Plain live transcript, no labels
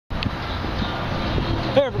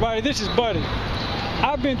Hey everybody, this is Buddy.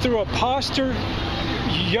 I've been through a posture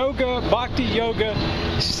yoga, bhakti yoga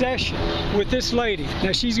session with this lady.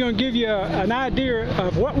 Now she's going to give you an idea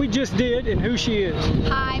of what we just did and who she is.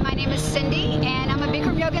 Hi, my name is Cindy and I'm a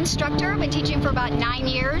Bikram Yoga instructor. I've been teaching for about 9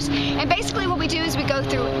 years, and basically what we do is we go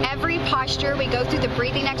through every posture, we go through the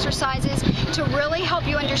breathing exercises to really help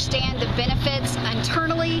you understand the benefits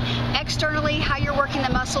internally, externally, how you're working the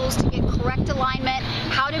muscles to get correct alignment,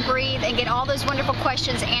 how to breathe, and get all those wonderful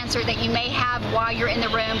questions answered that you may have while you're in the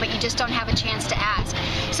room but you just don't have a chance to ask.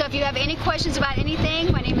 So if you have any questions about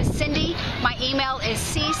anything, my name is Cindy. My email is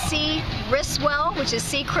ccriswell, which is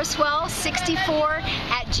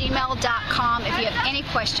ccriswell64@gmail.com if you have any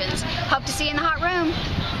questions. Hope to see you in the hot room.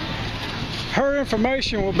 Her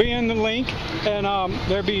information will be in the link, and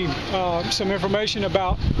there'll be some information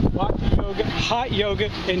about bhakti yoga, hot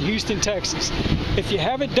yoga in Houston, Texas. If you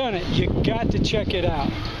haven't done it, you got to check it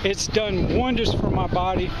out. It's done wonders for my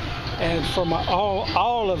body and for my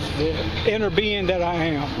all of the inner being that I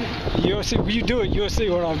am. You'll see, when you do it, you'll see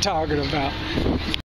what I'm talking about.